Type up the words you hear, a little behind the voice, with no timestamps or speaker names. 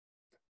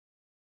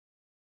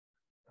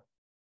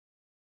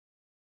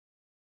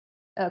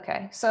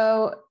Okay,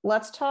 so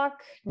let's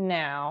talk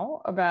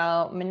now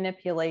about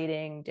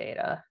manipulating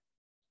data.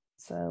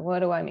 So what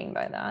do I mean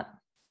by that?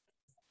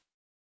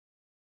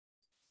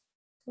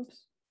 Oops.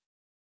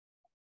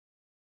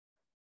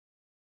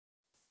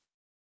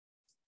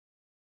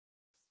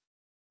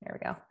 There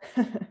we go.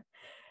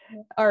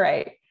 All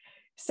right.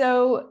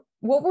 So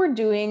what we're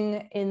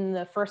doing in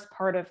the first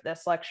part of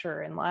this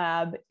lecture in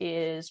lab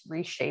is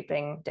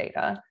reshaping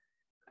data.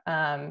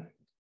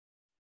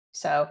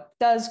 So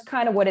does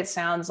kind of what it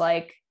sounds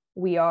like.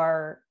 We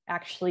are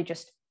actually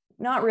just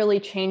not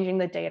really changing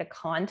the data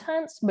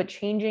contents, but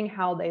changing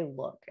how they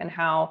look and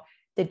how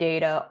the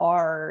data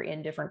are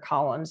in different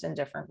columns and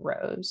different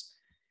rows.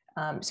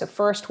 So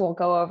first we'll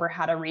go over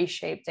how to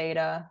reshape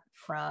data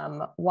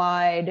from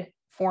wide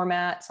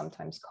format,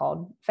 sometimes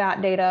called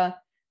fat data,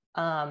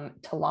 to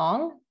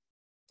long,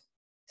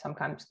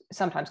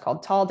 sometimes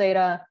called tall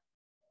data.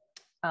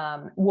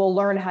 We'll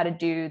learn how to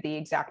do the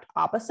exact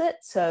opposite.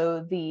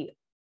 So the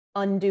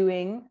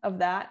undoing of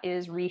that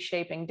is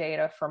reshaping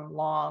data from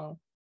long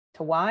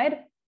to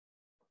wide.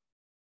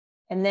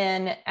 And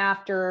then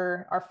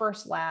after our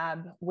first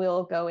lab,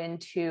 we'll go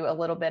into a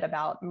little bit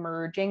about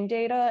merging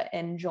data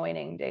and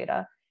joining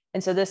data.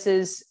 And so this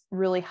is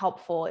really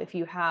helpful if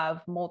you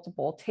have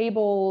multiple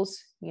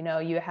tables,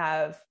 you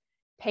have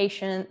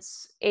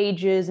patients,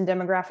 ages, and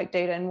demographic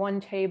data in one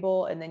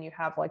table, and then you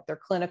have like their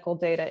clinical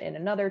data in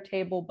another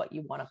table, but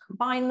you want to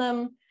combine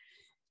them.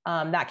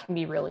 That can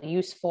be really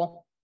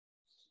useful.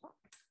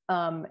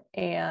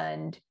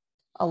 And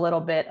a little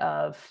bit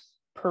of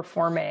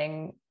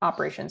performing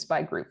operations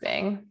by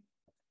grouping.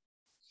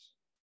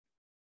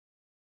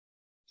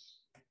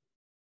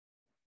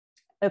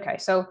 Okay,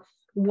 so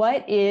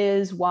what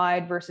is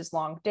wide versus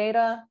long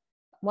data?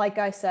 Like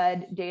I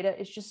said, data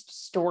is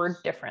just stored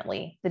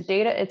differently. The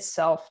data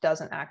itself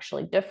doesn't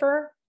actually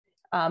differ,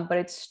 but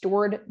it's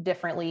stored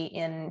differently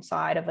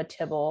inside of a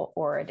tibble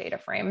or a data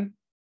frame.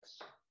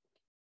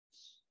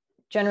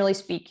 Generally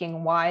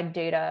speaking, wide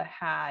data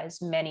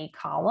has many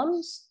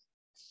columns.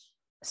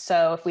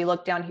 So if we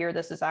look down here,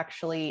 this is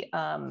actually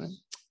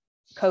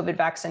COVID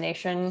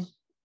vaccination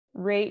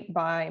rate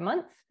by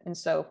month. And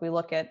so if we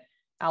look at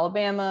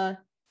Alabama,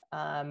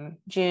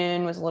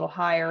 June was a little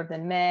higher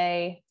than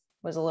May,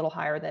 was a little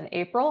higher than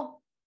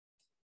April.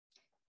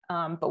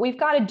 But we've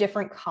got a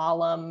different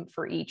column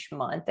for each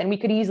month, and we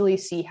could easily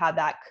see how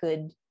that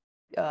could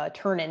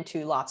turn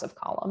into lots of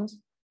columns.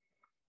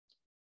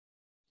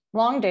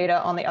 Long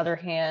data, on the other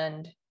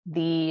hand,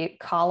 the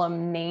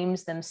column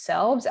names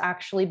themselves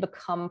actually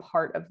become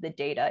part of the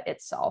data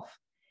itself.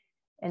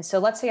 And so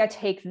let's say I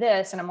take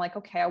this and I'm like,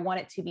 okay, I want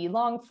it to be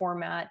long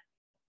format.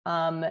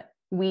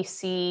 We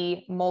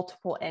see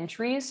multiple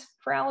entries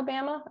for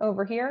Alabama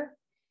over here.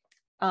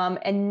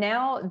 And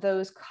now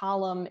those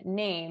column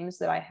names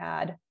that I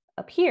had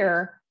up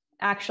here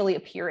actually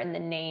appear in the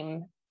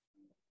name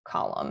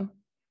column.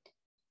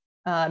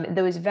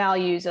 Those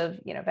values of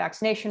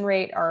vaccination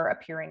rate are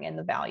appearing in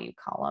the value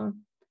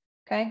column.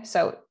 Okay,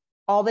 so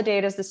all the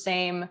data is the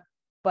same,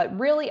 but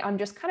really I'm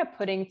just kind of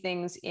putting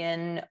things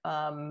in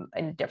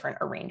a different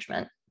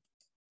arrangement.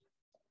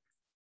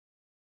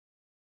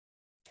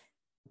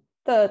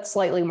 The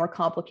slightly more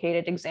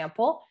complicated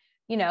example,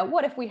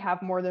 what if we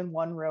have more than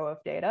one row of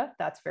data?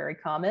 That's very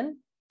common.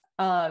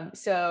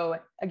 So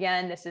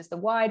again, this is the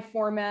wide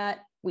format.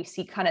 We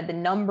see kind of the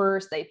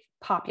numbers, they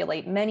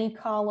populate many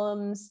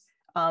columns,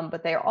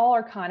 but they all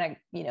are kind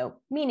of,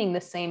 meaning the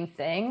same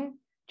thing,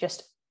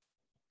 just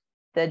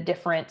the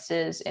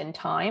differences in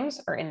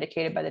times are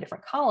indicated by the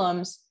different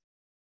columns.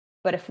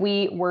 But if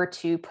we were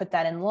to put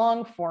that in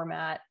long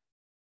format,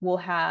 we'll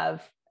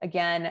have,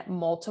 again,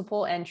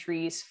 multiple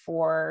entries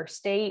for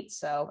states.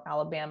 So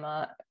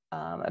Alabama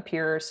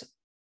appears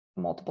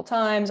multiple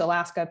times,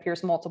 Alaska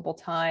appears multiple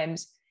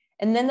times,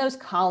 and then those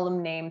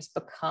column names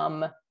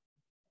become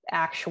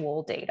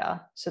actual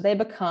data. So they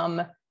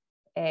become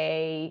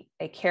a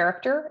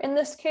character in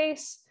this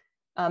case,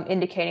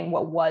 indicating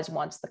what was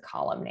once the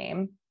column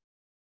name.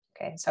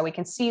 Okay, so we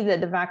can see that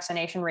the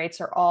vaccination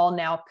rates are all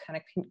now kind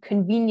of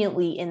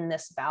conveniently in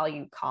this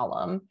value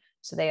column.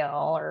 So they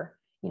all are,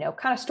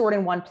 kind of stored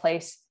in one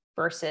place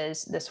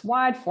versus this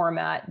wide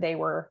format, they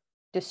were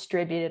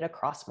distributed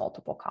across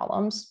multiple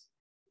columns.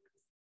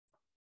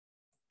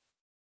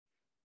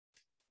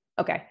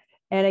 Okay,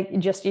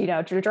 and just,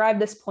 to drive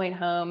this point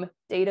home,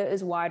 data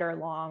is wide or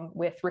long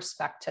with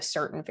respect to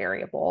certain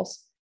variables.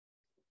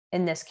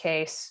 In this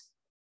case,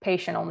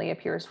 patient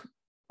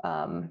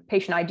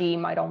ID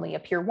might only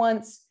appear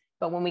once,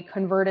 but when we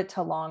convert it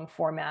to long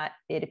format,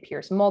 it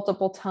appears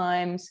multiple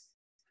times,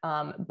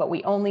 but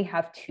we only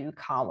have two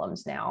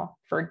columns now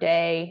for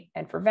day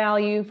and for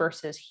value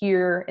versus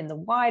here in the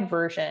wide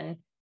version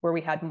where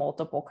we had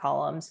multiple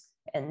columns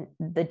and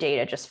the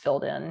data just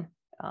filled in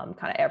kind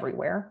of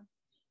everywhere.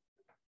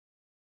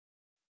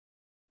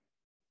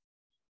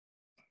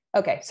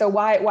 Okay, so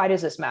why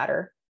does this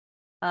matter?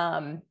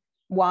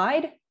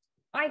 Wide,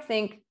 I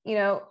think,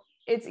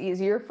 it's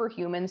easier for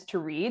humans to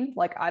read.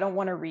 Like, I don't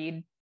want to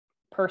read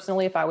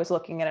personally, if I was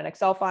looking at an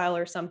Excel file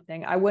or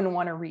something, I wouldn't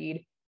want to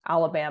read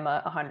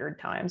Alabama 100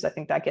 times. I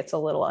think that gets a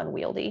little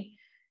unwieldy.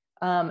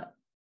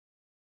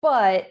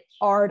 But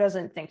R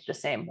doesn't think the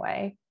same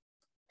way.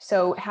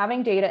 So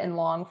having data in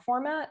long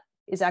format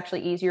is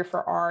actually easier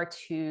for R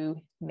to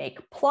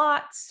make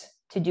plots,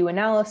 to do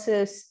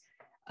analysis.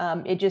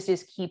 It just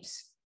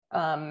keeps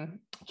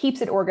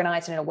it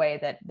organized in a way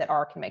that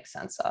R can make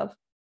sense of.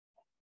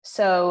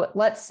 So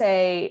let's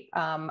say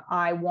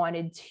I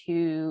wanted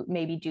to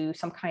maybe do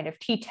some kind of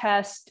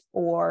t-test,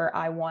 or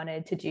I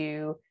wanted to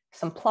do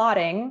some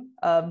plotting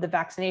of the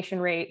vaccination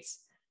rates.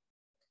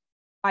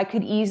 I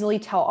could easily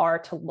tell R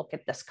to look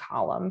at this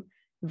column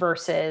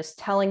versus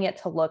telling it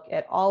to look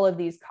at all of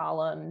these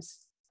columns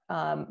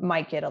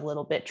might get a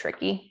little bit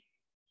tricky.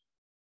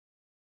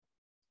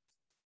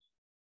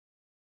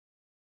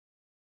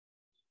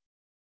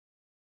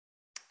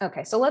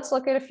 Okay, so let's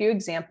look at a few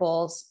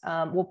examples.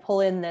 We'll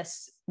pull in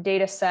this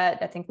data set.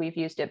 I think we've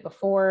used it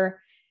before.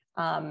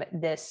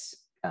 This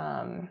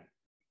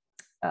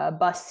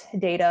bus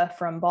data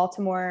from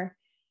Baltimore.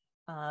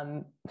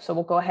 So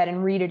we'll go ahead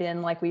and read it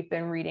in like we've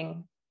been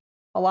reading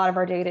a lot of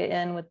our data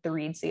in with the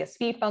read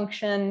CSV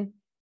function.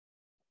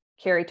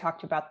 Carrie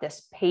talked about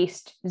this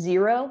paste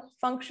 0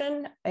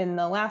 function in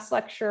the last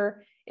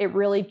lecture. It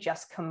really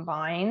just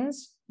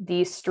combines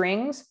these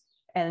strings.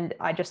 And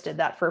I just did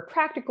that for a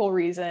practical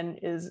reason,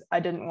 is I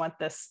didn't want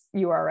this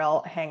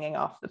URL hanging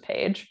off the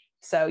page.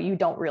 So you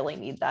don't really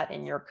need that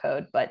in your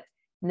code, but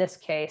in this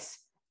case,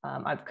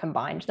 I've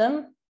combined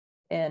them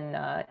in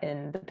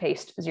the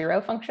paste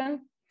 0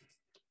 function.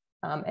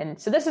 And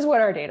so this is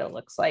what our data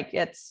looks like.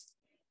 It's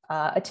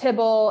a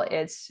tibble.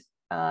 It's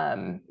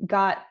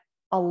got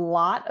a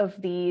lot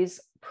of these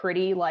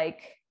pretty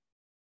like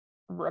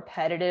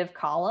repetitive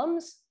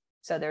columns.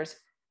 So there's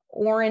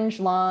orange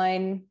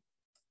line,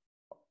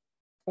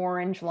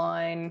 orange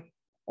line,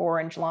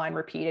 orange line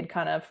repeated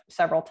kind of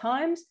several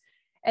times.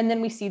 And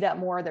then we see that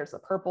more. There's the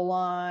purple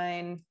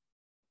line.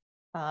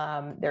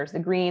 There's the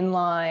green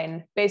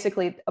line,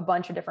 basically a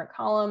bunch of different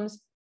columns.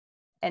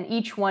 And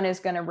each one is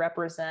going to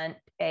represent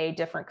a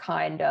different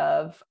kind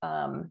of,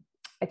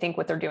 I think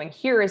what they're doing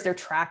here is they're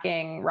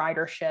tracking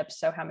ridership.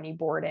 So how many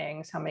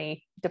boardings, how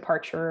many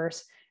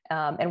departures,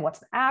 and what's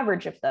the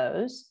average of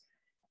those.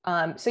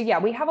 So yeah,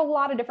 we have a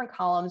lot of different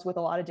columns with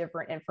a lot of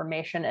different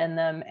information in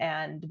them,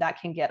 and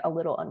that can get a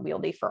little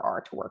unwieldy for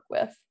R to work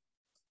with.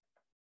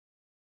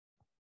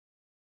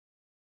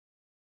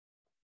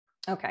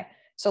 Okay,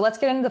 so let's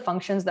get into the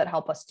functions that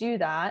help us do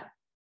that.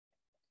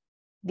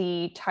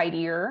 The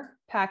tidier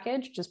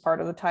package, which is part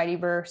of the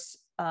tidyverse,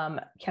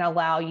 can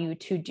allow you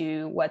to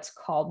do what's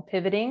called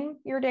pivoting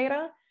your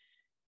data.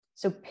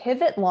 So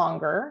pivot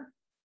longer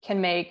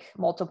can make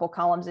multiple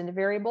columns into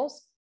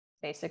variables,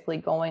 basically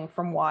going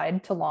from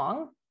wide to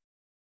long.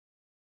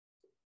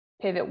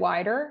 Pivot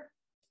wider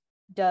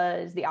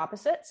does the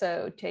opposite,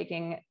 so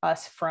taking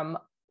us from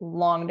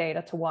long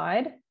data to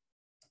wide.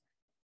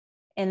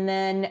 And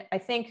then I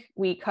think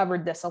we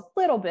covered this a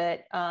little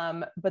bit,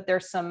 but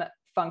there's some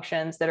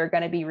functions that are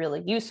going to be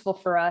really useful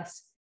for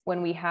us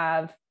when we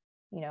have,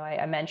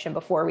 I mentioned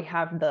before, we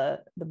have the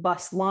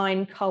bus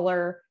line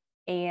color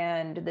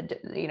and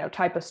the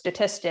type of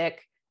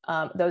statistic.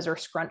 Those are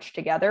scrunched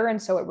together,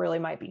 and so it really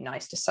might be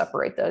nice to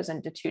separate those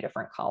into two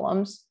different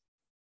columns.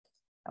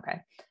 Okay,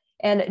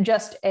 and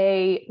just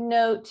a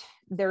note,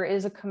 there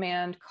is a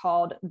command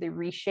called the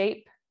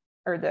reshape,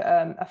 or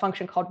a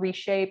function called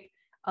reshape.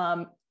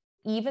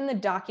 Even the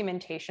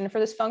documentation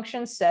for this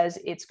function says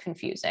it's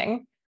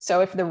confusing.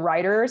 So if the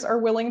writers are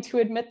willing to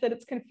admit that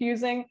it's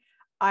confusing,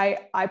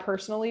 I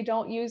personally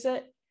don't use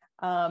it,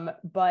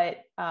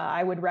 but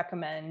I would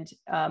recommend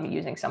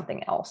using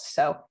something else.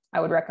 So I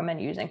would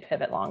recommend using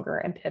pivot longer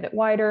and pivot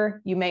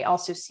wider. You may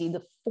also see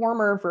the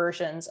former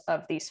versions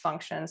of these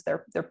functions.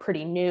 They're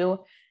pretty new.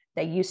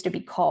 They used to be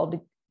called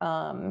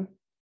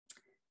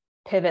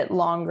pivot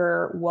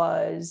longer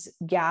was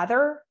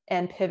gather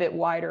and pivot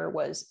wider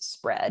was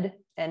spread.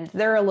 And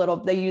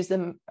they use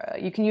them,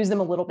 you can use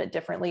them a little bit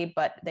differently,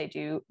 but they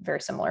do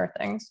very similar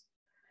things.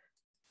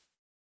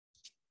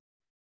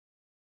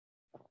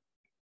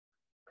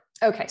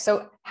 Okay,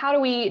 so how do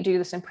we do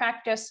this in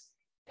practice?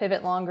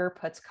 Pivot longer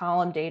puts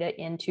column data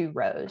into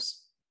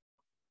rows.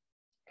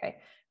 Okay,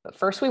 but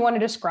first we want to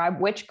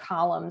describe which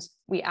columns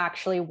we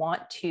actually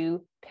want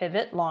to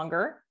pivot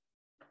longer.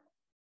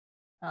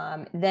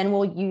 Then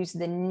we'll use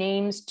the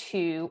names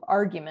to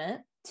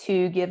argument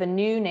to give a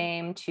new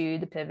name to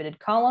the pivoted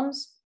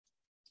columns.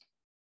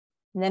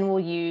 And then we'll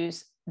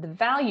use the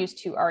values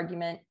to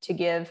argument to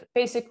give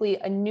basically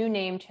a new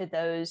name to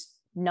those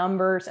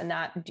numbers and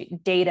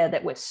that data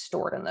that was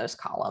stored in those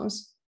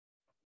columns.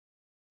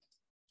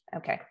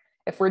 Okay,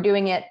 if we're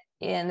doing it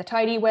in the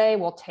tidy way,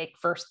 we'll take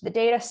first the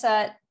data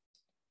set,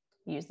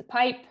 use the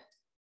pipe,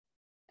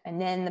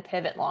 and then the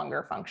pivot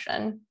longer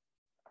function.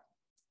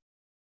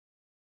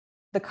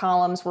 The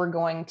columns we're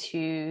going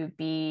to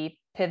be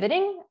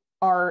pivoting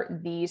are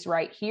these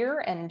right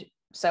here. And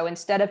so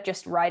instead of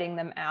just writing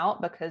them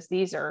out, because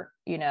these are,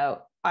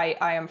 I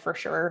am for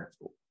sure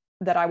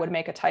that I would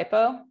make a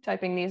typo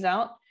typing these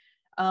out.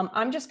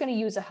 I'm just going to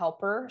use a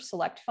helper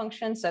select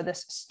function. So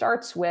this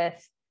starts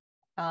with,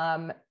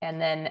 and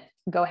then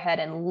go ahead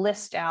and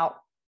list out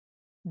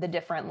the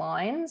different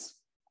lines.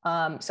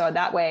 So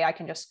that way I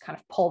can just kind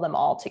of pull them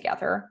all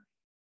together.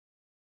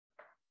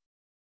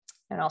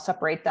 And I'll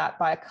separate that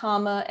by a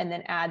comma and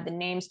then add the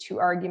names to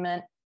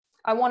argument.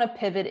 I want to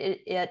pivot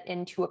it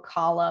into a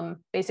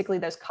column. Basically,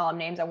 those column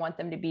names, I want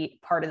them to be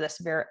part of this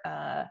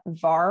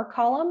var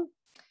column.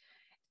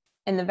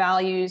 And the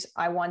values,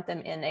 I want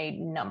them in a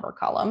number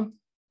column.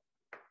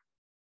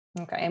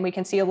 Okay, and we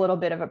can see a little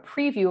bit of a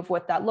preview of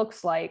what that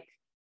looks like.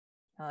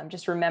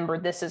 Just remember,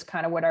 this is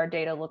kind of what our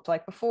data looked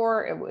like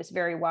before. It was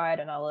very wide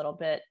and a little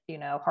bit,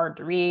 hard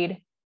to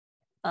read.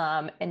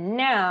 And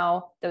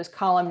now those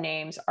column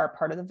names are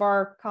part of the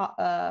var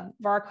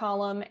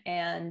column,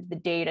 and the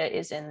data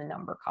is in the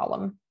number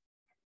column.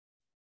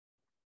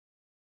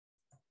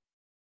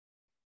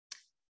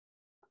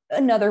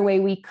 Another way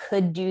we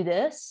could do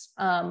this,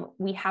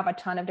 we have a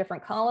ton of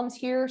different columns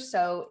here.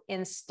 So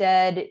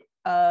instead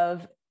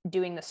of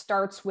doing the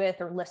starts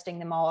with or listing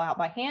them all out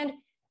by hand,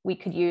 we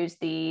could use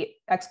the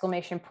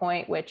exclamation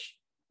point, which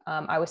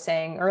I was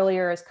saying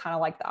earlier is kind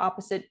of like the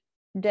opposite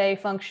day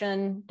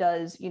function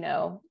does.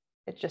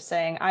 It's just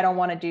saying, I don't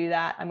want to do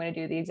that. I'm going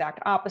to do the exact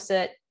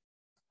opposite.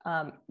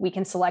 We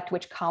can select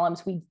which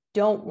columns we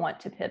don't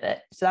want to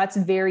pivot. So that's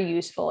very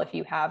useful if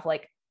you have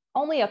like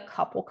only a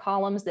couple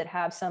columns that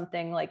have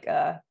something like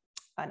an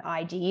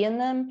ID in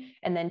them,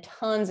 and then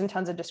tons and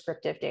tons of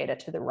descriptive data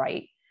to the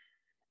right.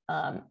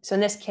 So in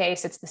this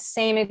case, it's the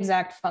same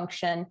exact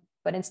function,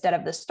 but instead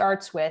of the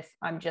starts with,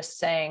 I'm just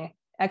saying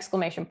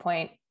exclamation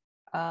point,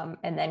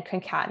 and then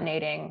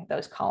concatenating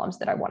those columns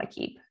that I want to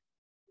keep.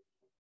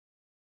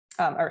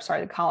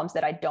 The columns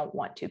that I don't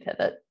want to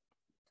pivot.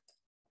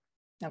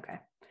 Okay.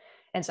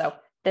 And so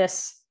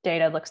this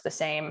data looks the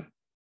same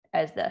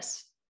as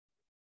this.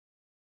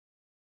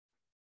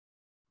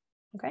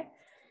 Okay.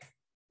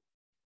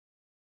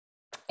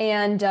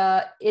 And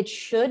it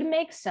should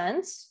make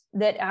sense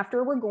that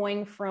after we're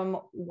going from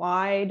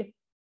wide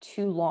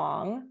to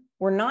long,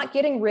 we're not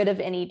getting rid of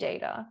any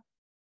data.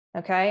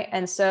 Okay.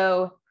 And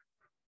so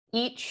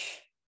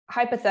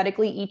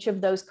hypothetically, each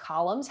of those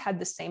columns had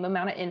the same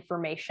amount of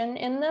information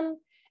in them.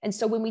 And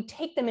so when we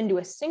take them into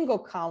a single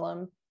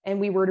column and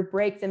we were to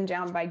break them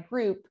down by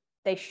group,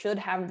 they should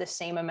have the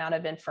same amount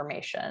of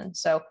information.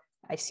 So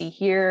I see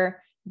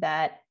here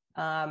that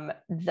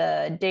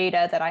the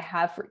data that I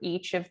have for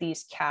each of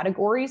these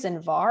categories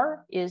in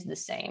var is the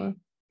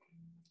same.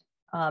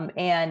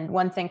 And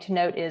one thing to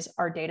note is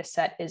our data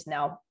set is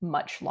now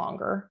much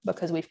longer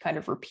because we've kind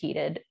of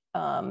repeated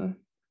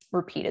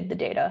the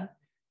data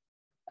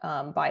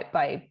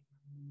by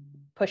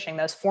pushing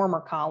those former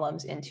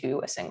columns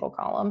into a single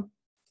column.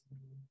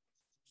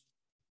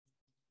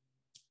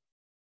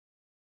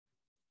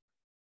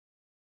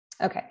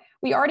 Okay,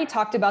 we already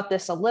talked about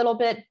this a little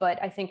bit,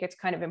 but I think it's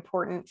kind of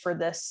important for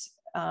this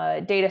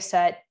data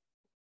set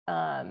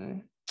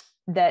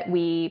that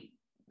we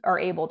are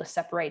able to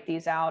separate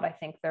these out. I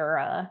think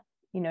they're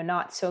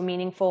not so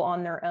meaningful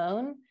on their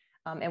own,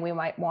 and we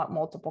might want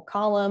multiple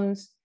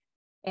columns.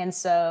 And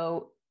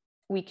so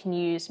we can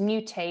use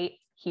mutate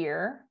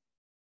here.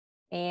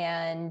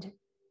 And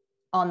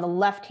on the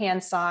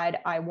left-hand side,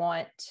 I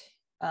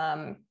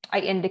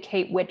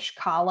indicate which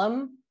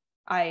column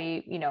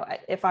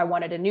if I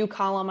wanted a new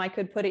column, I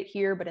could put it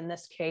here, but in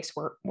this case,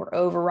 we're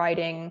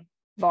overriding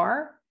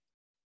var.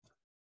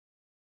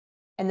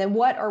 And then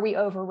what are we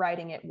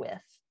overriding it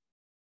with?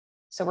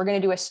 So we're going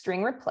to do a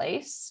string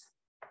replace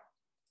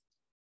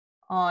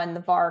on the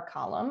var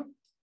column.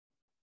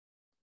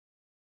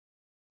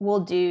 We'll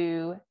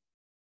do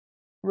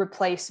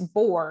replace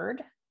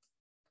board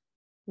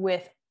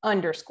with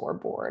underscore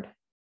board.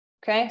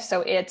 Okay,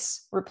 so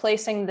it's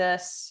replacing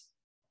this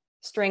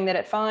string that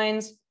it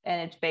finds,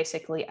 and it's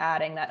basically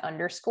adding that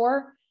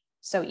underscore.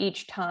 So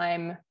each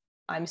time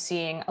I'm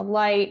seeing a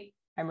light,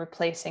 I'm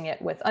replacing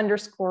it with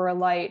underscore a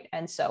light,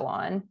 and so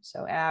on.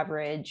 So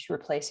average,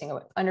 replacing it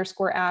with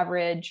underscore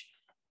average.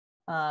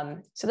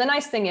 So the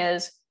nice thing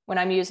is when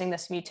I'm using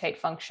this mutate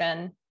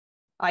function,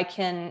 I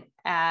can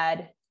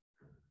add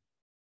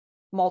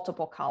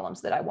multiple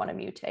columns that I want to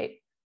mutate.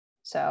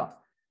 So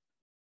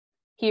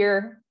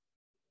here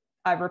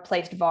I've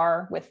replaced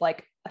var with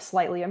like a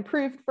slightly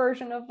improved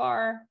version of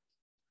var.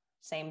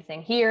 Same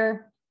thing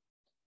here,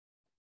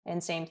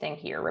 and same thing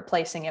here,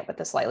 replacing it with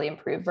a slightly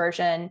improved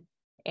version.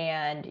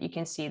 And you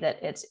can see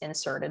that it's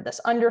inserted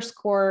this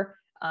underscore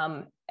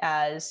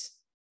as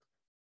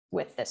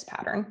with this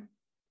pattern.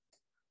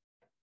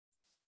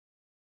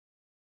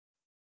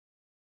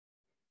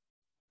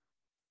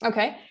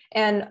 Okay,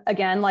 and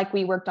again, like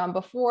we worked on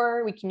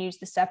before, we can use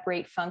the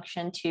separate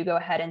function to go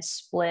ahead and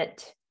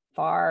split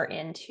var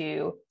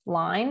into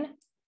line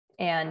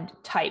and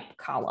type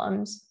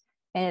columns.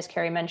 And as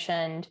Carrie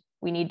mentioned,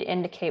 we need to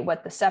indicate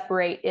what the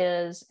separate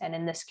is. And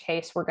in this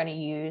case, we're going to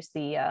use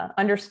the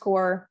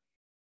underscore.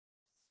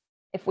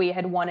 If we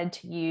had wanted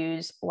to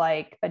use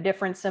like a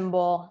different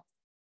symbol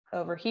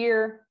over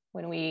here,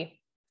 when we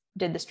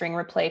did the string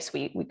replace,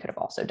 we could have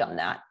also done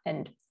that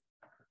and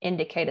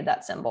indicated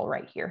that symbol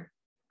right here.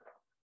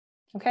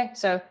 Okay,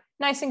 so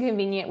nice and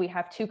convenient. We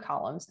have 2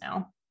 columns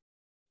now.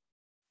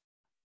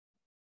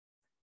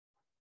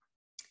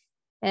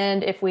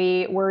 And if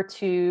we were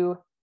to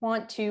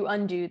want to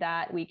undo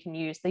that, we can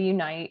use the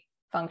unite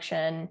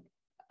function.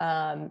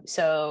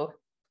 So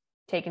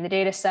taking the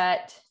data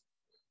set,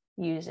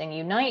 using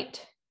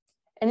unite,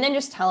 and then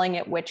just telling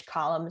it which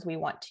columns we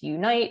want to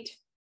unite.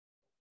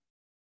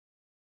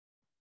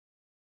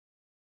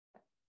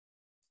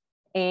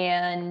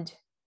 And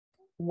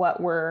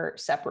what we're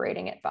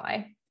separating it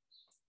by.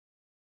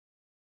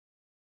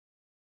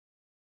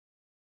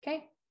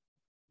 Okay.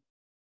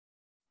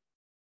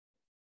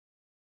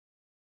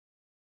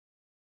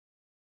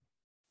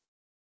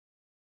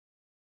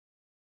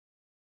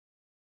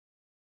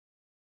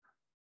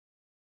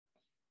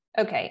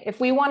 Okay, if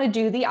we want to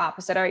do the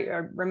opposite, I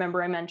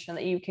remember I mentioned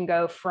that you can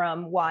go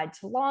from wide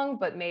to long,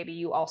 but maybe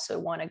you also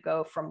want to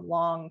go from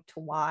long to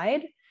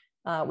wide.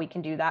 We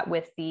can do that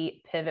with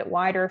the pivot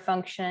wider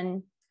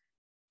function.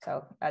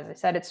 So as I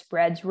said, it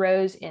spreads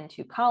rows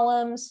into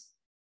columns.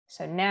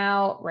 So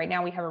now, right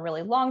now we have a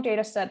really long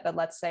data set, but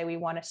let's say we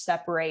want to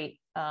separate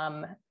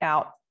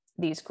out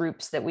these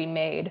groups that we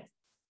made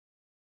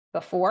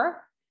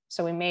before.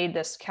 So we made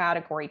this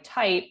category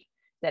type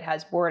that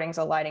has boardings,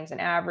 alightings, and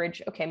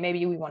average. Okay,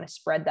 maybe we want to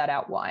spread that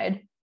out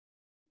wide.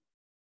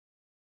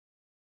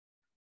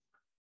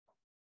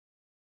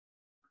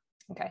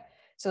 Okay,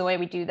 so the way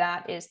we do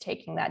that is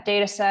taking that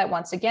data set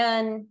once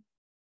again,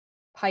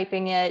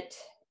 piping it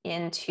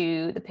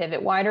into the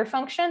pivot wider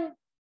function.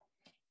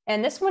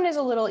 And this one is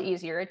a little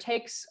easier. It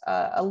takes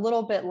a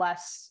little bit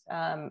less,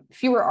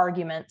 fewer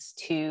arguments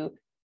to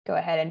go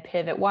ahead and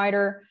pivot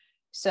wider.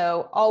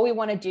 So all we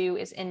want to do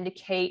is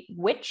indicate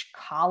which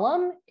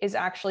column is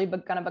actually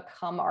going to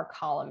become our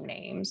column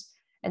names.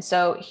 And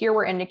so here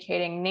we're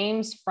indicating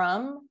names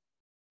from,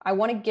 I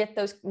want to get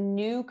those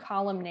new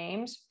column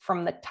names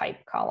from the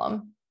type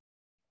column.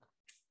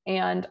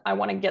 And I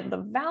want to get the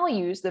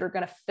values that are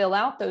going to fill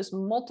out those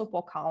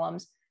multiple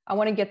columns. I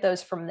want to get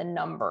those from the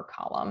number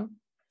column.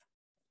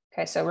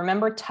 Okay, so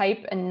remember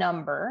type and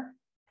number.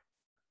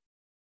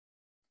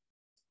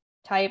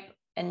 Type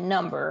and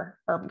number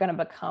are going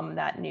to become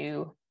that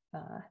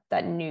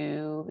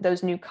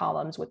those new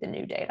columns with the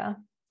new data.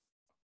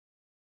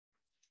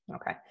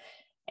 Okay,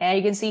 and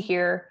you can see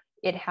here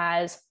it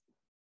has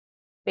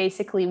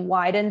basically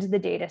widened the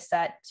data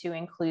set to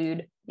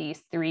include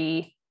these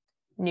 3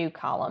 new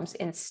columns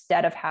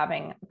instead of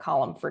having a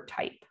column for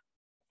type.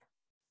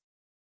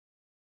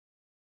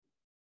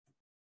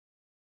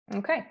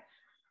 Okay,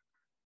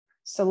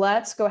 so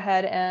let's go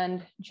ahead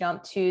and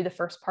jump to the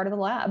first part of the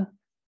lab.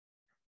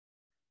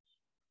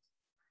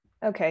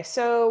 Okay,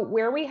 so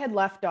where we had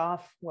left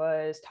off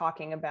was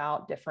talking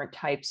about different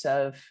types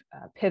of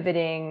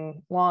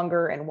pivoting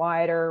longer and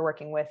wider,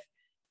 working with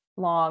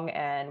long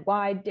and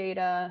wide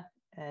data,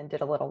 and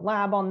did a little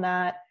lab on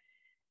that.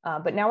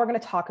 But now we're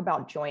going to talk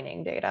about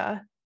joining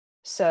data.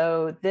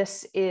 So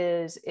this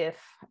is if,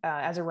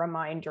 as a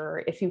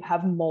reminder, if you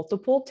have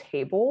multiple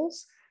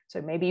tables,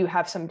 so maybe you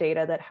have some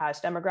data that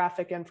has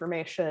demographic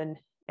information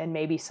and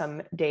maybe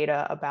some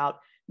data about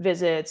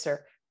visits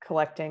or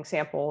collecting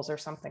samples or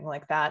something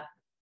like that.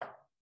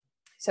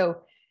 So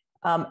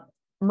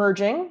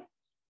merging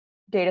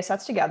data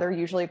sets together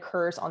usually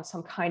occurs on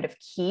some kind of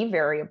key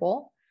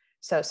variable.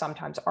 So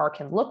sometimes R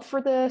can look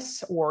for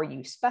this or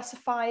you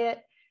specify it.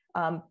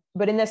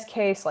 But in this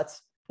case,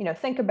 let's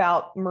think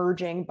about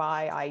merging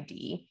by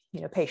ID,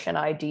 patient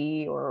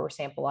ID or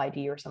sample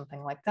ID or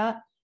something like that.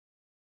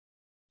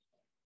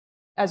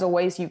 As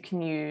always, you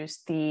can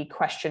use the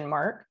question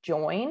mark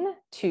join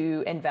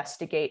to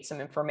investigate some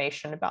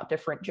information about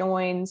different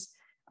joins.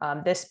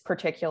 This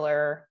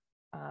particular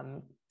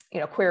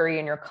query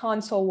in your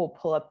console will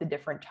pull up the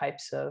different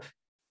types of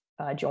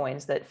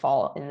joins that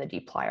fall in the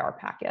dplyr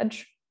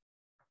package.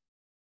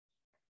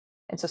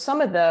 And so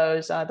some of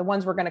those, the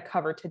ones we're going to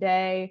cover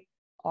today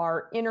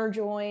are inner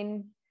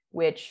join,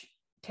 which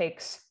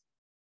takes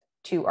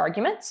 2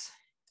 arguments,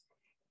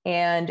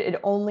 and it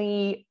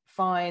only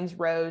finds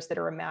rows that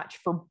are a match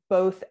for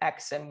both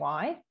X and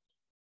Y.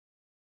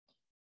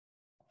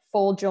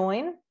 Full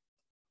join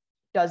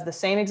does the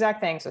same exact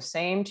thing, so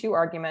same 2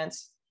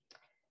 arguments,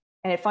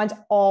 and it finds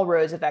all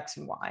rows of X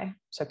and Y,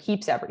 so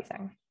keeps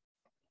everything.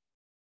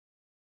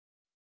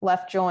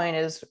 Left join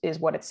is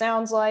what it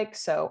sounds like,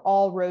 so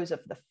all rows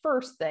of the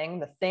first thing,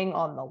 the thing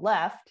on the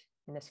left,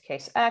 in this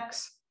case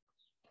X,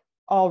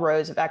 all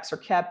rows of X are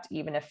kept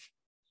even if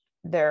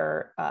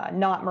they're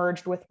not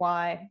merged with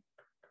Y.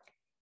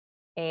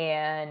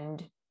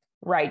 And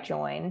right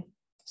join,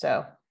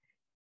 so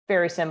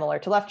very similar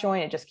to left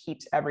join, it just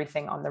keeps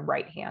everything on the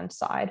right-hand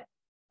side.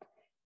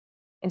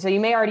 And so you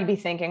may already be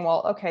thinking,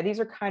 well, okay, these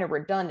are kind of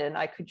redundant.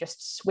 I could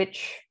just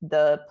switch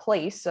the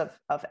place of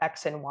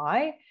X and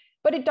Y,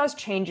 but it does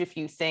change a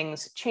few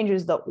things,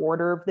 changes the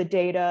order of the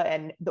data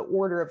and the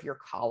order of your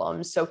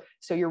columns. So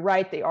you're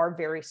right, they are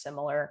very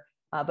similar,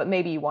 but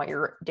maybe you want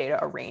your data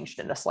arranged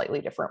in a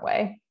slightly different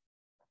way.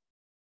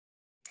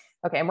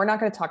 Okay, and we're not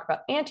going to talk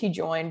about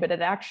anti-join, but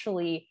it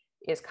actually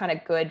is kind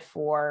of good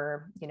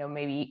for,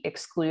 maybe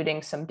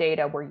excluding some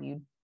data where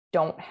you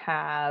don't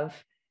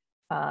have,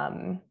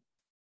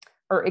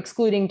 or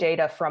excluding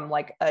data from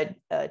like a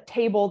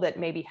table that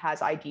maybe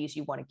has IDs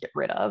you want to get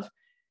rid of.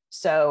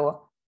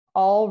 So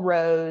all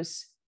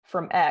rows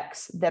from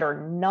X that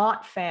are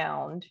not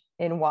found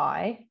in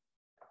Y,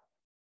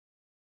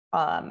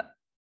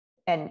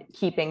 and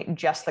keeping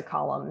just the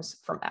columns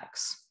from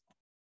X.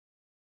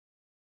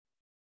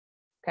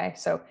 Okay,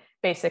 so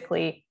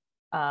basically,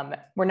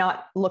 we're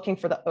not looking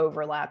for the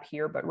overlap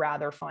here, but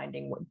rather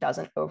finding what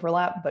doesn't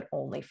overlap, but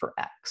only for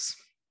X.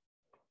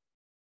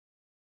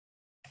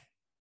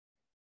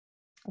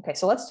 Okay,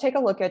 so let's take a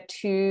look at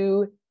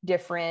two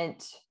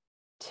different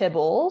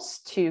tables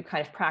to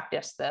kind of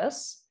practice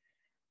this.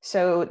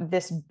 So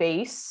this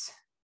base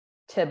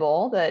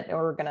table that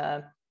we're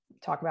gonna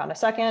talk about in a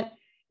second,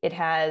 it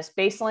has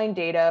baseline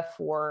data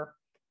for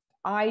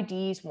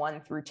IDs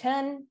 1 through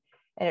 10,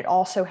 and it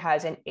also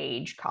has an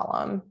age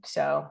column.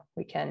 So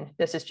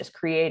this is just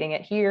creating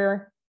it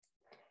here.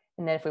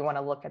 And then if we want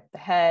to look at the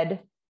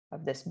head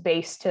of this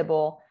base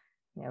table,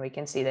 we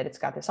can see that it's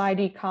got this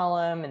ID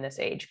column and this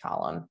age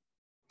column.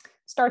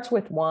 Starts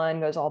with 1,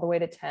 goes all the way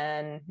to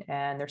 10,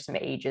 and there's some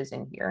ages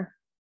in here.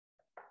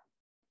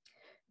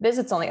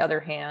 Visits, on the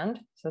other hand,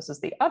 so this is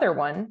the other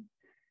one,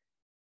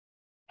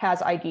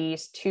 has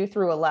IDs 2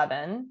 through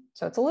 11.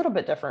 So it's a little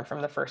bit different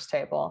from the first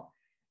table.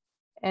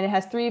 And it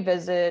has 3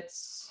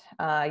 visits,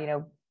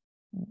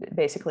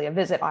 basically a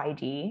visit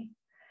ID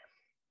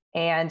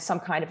and some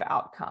kind of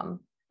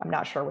outcome. I'm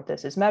not sure what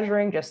this is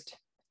measuring, just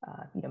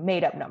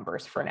made up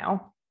numbers for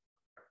now.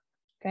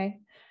 Okay,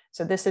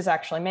 so this is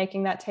actually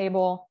making that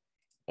table.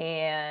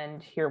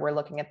 And here we're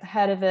looking at the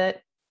head of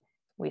it.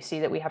 We see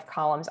that we have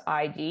columns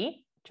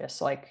ID,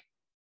 just like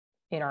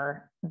in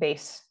our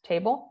base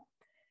table,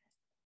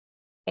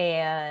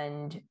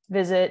 and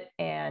visit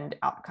and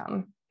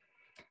outcome.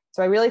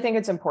 So I really think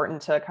it's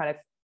important to kind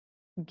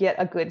of get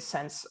a good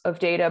sense of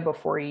data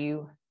before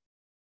you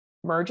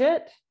merge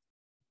it.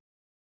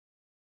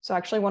 So I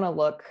actually want to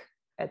look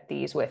at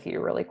these with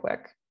you really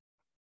quick.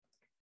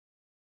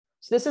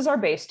 So this is our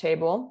base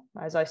table,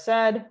 as I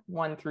said,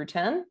 1 through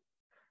 10,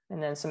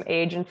 and then some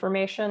age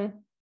information.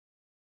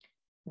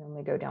 And then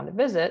we go down to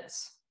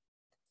visits.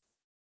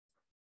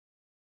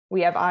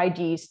 We have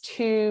IDs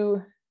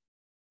 2,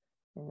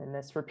 and then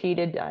this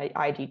repeated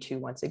ID 2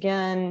 once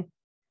again,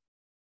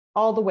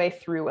 all the way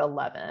through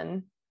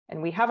 11.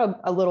 And we have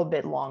a little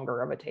bit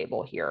longer of a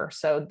table here.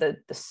 So the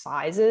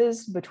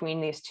sizes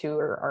between these two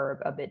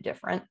are a bit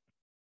different.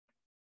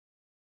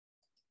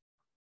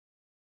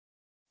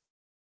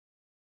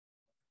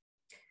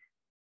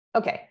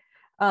 Okay,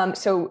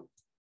 so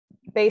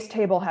base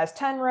table has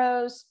 10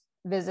 rows,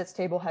 visits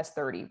table has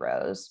 30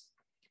 rows.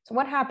 So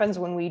what happens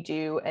when we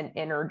do an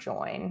inner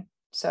join?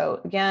 So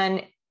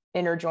again,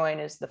 inner join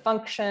is the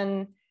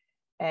function,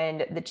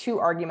 and the 2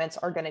 arguments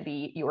are going to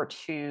be your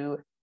 2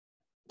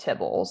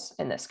 tables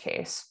in this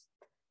case.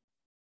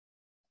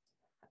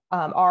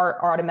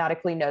 R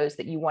automatically knows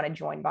that you want to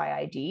join by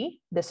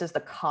ID. This is the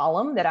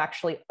column that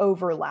actually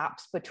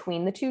overlaps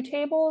between the 2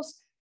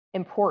 tables.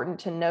 Important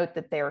to note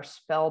that they are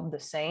spelled the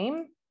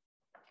same.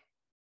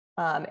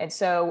 And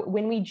so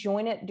when we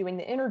join it, doing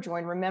the inner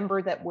join,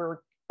 remember that we're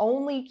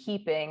only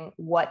keeping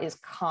what is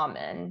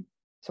common.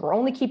 So we're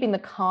only keeping the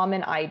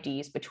common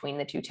IDs between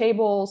the 2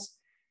 tables.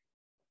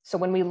 So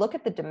when we look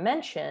at the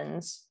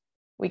dimensions,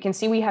 we can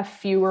see we have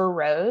fewer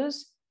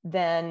rows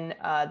than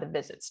the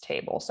visits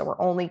table. So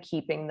we're only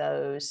keeping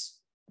those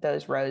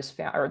rows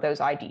or those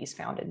IDs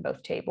found in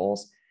both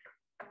tables.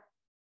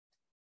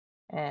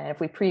 And if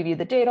we preview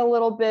the data a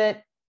little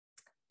bit,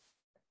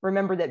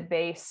 remember that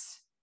base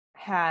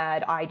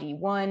had ID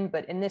 1,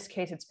 but in this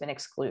case, it's been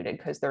excluded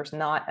because there's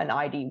not an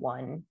ID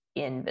 1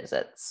 in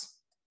visits.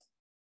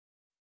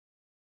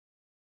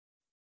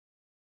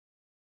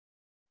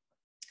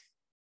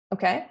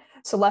 Okay,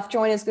 so left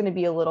join is going to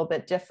be a little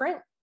bit different.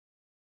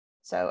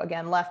 So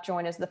again, left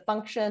join is the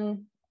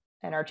function,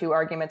 and our 2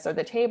 arguments are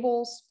the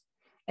tables.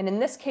 And in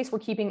this case, we're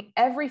keeping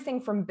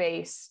everything from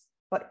base,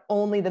 but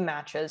only the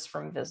matches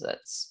from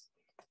visits.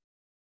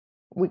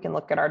 We can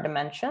look at our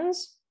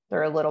dimensions.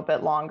 They're a little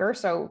bit longer.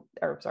 So,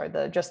 or sorry,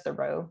 just the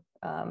row,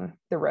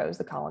 the rows,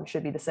 the columns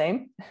should be the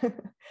same.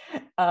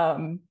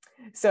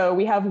 So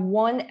we have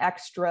 1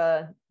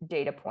 extra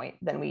data point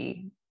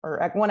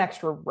or 1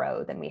 extra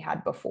row than we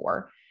had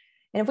before.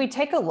 And if we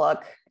take a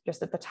look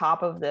just at the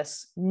top of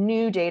this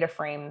new data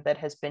frame that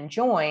has been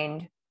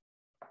joined,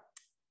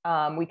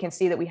 we can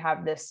see that we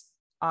have this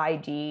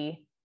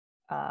ID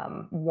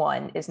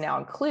 1 is now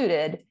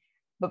included,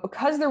 but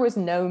because there was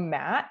no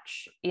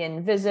match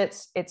in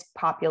visits, it's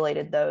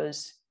populated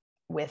those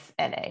with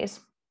NAs.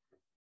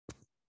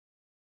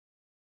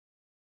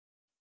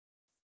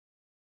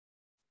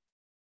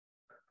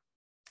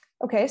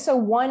 Okay, so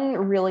one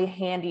really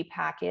handy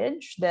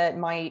package that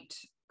might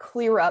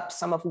clear up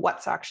some of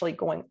what's actually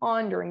going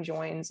on during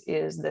joins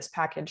is this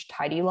package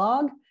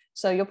tidylog.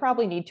 So you'll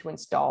probably need to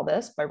install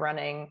this by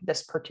running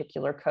this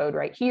particular code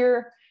right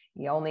here.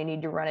 You only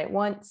need to run it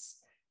once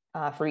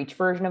for each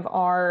version of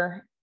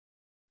R.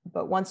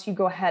 But once you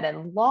go ahead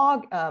and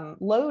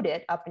load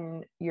it up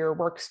in your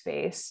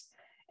workspace,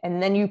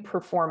 and then you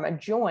perform a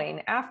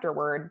join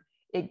afterward,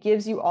 it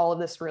gives you all of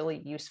this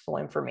really useful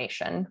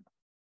information.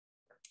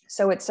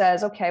 So it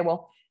says, okay,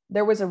 well,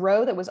 there was a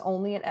row that was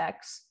only an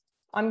X.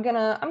 I'm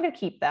gonna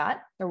keep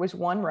that. There was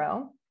one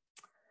row.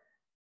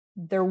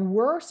 There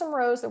were some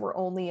rows that were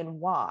only in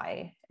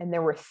Y, and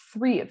there were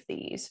 3 of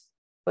these.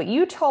 But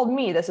you told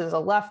me this is a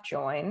left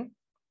join,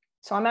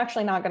 so I'm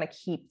actually not going to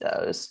keep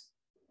those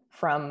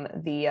from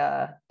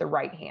the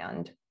right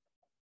hand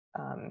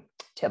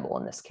tibble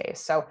in this case.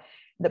 So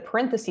the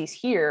parentheses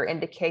here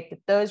indicate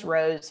that those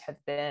rows have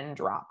been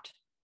dropped.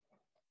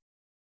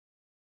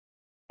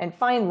 And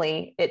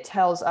finally, it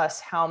tells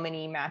us how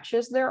many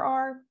matches there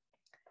are.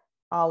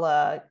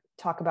 I'll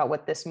talk about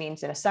what this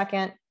means in a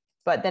second,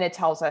 but then it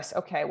tells us,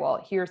 okay,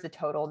 well, here's the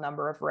total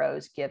number of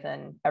rows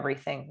given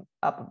everything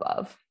up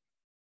above.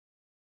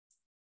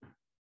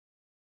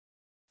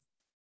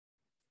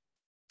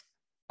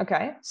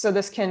 Okay, so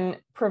this can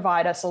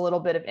provide us a little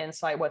bit of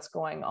insight what's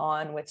going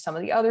on with some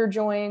of the other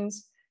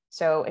joins.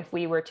 So if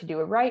we were to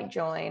do a right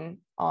join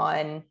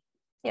on,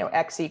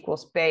 X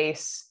equals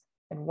base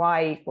and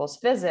Y equals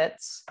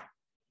visits,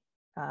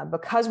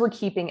 because we're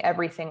keeping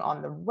everything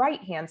on the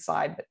right-hand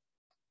side, but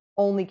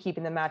only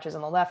keeping the matches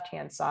on the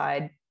left-hand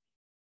side,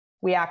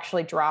 we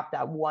actually drop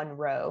that 1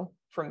 row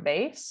from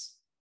base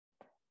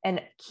and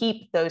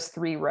keep those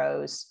 3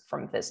 rows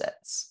from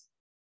visits.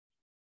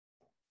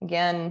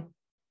 Again,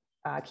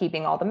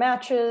 keeping all the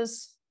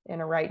matches in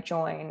a right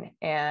join,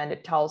 and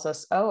it tells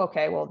us, oh,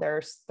 okay, well,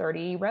 there's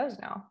 30 rows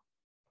now.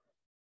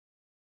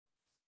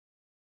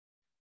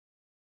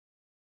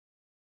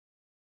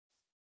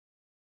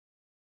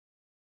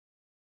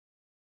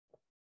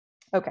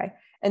 Okay,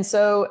 and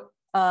so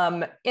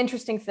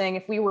interesting thing,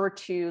 if we were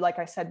to, like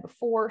I said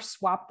before,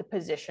 swap the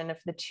position of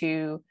the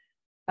two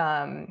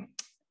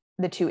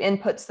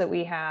inputs that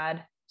we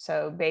had,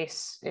 so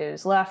base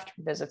is left,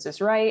 visits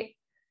is right,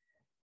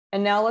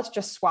 and now let's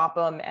just swap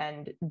them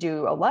and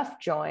do a left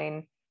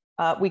join.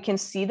 We can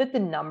see that the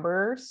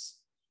numbers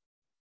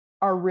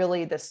are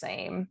really the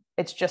same.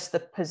 It's just the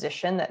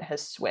position that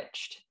has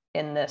switched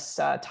in this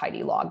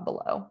tidy log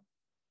below.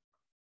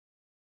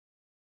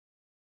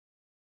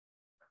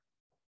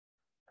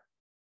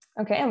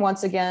 Okay, and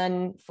once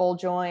again, full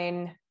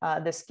join,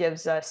 this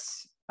gives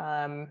us,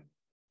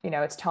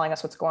 it's telling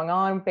us what's going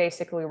on.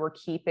 Basically, we're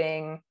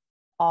keeping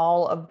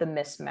all of the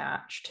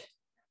mismatched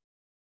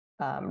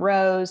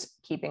rows,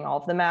 keeping all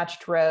of the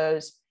matched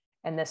rows,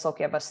 and this will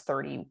give us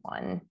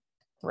 31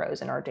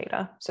 rows in our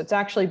data. So it's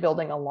actually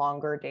building a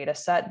longer data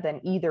set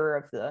than either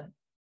of the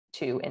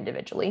 2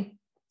 individually.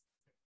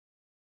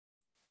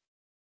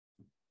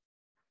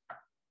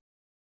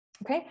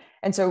 Okay,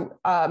 and so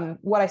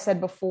what I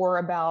said before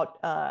about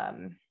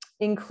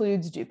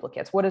includes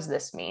duplicates, what does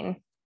this mean?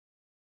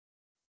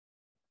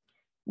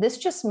 This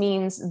just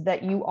means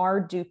that you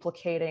are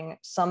duplicating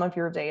some of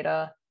your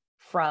data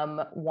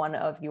from one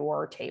of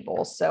your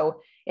tables.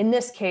 So in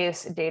this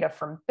case, data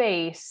from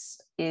base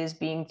is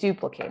being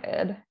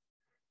duplicated.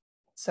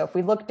 So if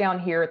we look down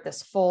here at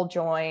this full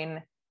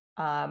join,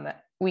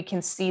 we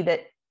can see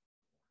that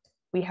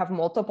we have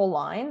multiple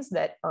lines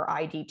that are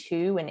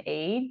ID2 and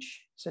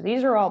age. So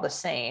these are all the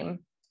same.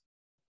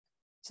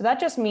 So that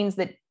just means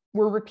that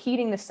we're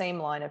repeating the same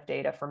line of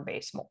data from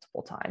base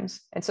multiple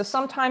times. And so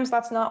sometimes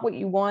that's not what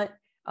you want,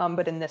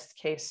 but in this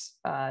case,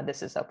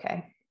 this is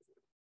okay.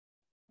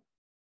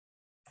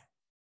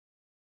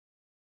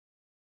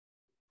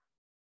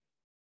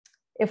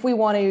 If we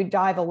want to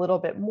dive a little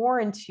bit more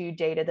into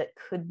data that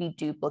could be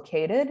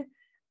duplicated,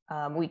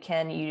 we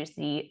can use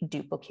the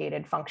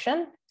duplicated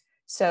function.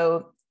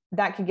 So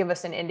that could give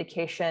us an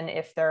indication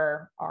if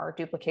there are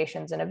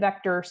duplications in a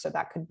vector. So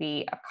that could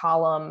be a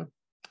column.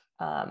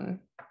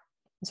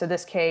 So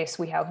this case,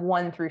 we have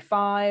 1 through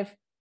 5.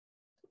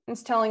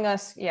 It's telling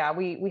us, yeah,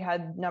 we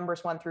had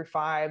numbers 1 through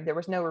 5. There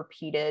was no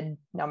repeated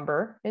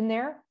number in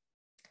there.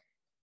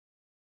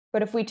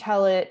 But if we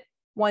tell it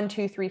 1,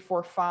 2, 3,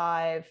 4,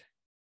 5,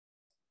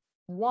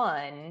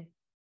 1,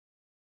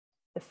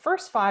 the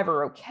first 5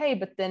 are okay,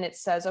 but then it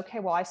says, okay,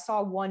 well, I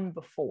saw 1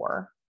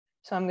 before.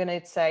 So I'm going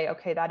to say,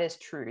 okay, that is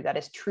true. That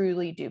is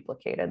truly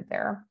duplicated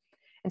there.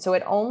 And so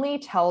it only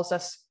tells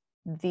us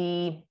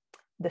the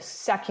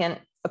second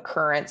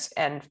occurrence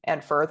and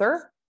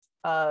further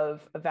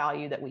of a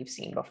value that we've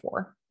seen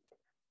before.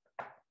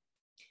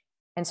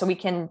 And so we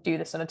can do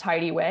this in a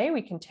tidy way.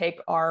 We can take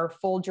our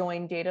full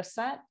join data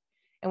set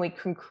and we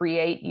can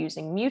create,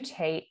 using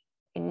mutate,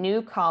 a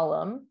new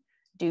column,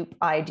 dup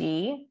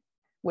ID,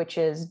 which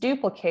is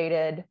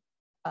duplicated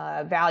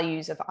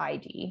values of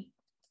ID.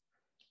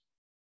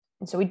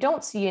 And so we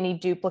don't see any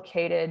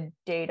duplicated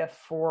data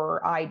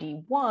for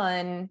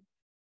ID1.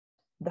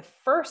 The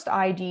first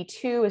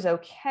ID2 is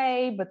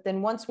okay, but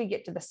then once we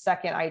get to the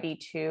second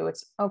ID2,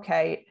 it's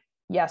okay.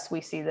 Yes,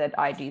 we see that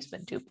ID's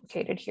been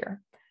duplicated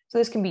here. So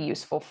this can be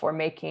useful for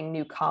making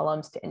new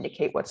columns to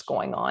indicate what's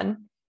going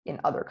on in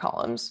other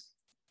columns.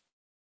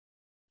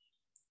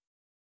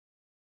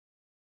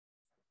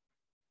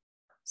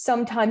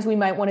 Sometimes we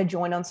might want to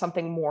join on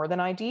something more than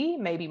ID,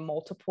 maybe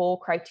multiple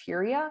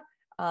criteria.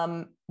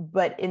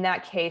 But in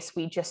that case,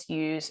 we just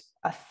use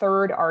a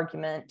third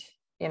argument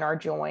in our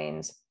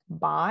joins,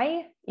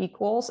 by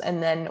equals,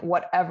 and then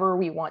whatever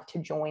we want to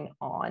join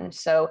on.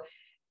 So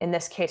in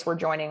this case, we're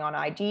joining on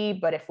ID,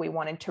 but if we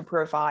wanted to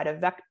provide a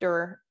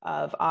vector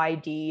of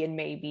ID and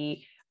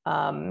maybe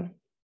some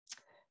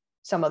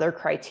other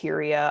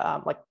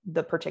criteria, like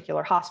the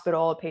particular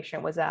hospital a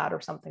patient was at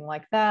or something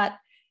like that,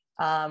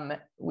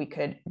 we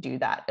could do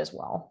that as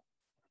well.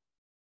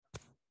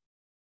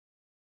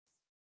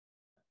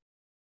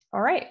 All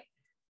right,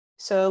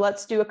 so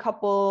let's do a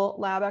couple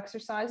lab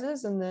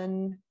exercises and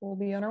then we'll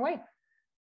be on our way.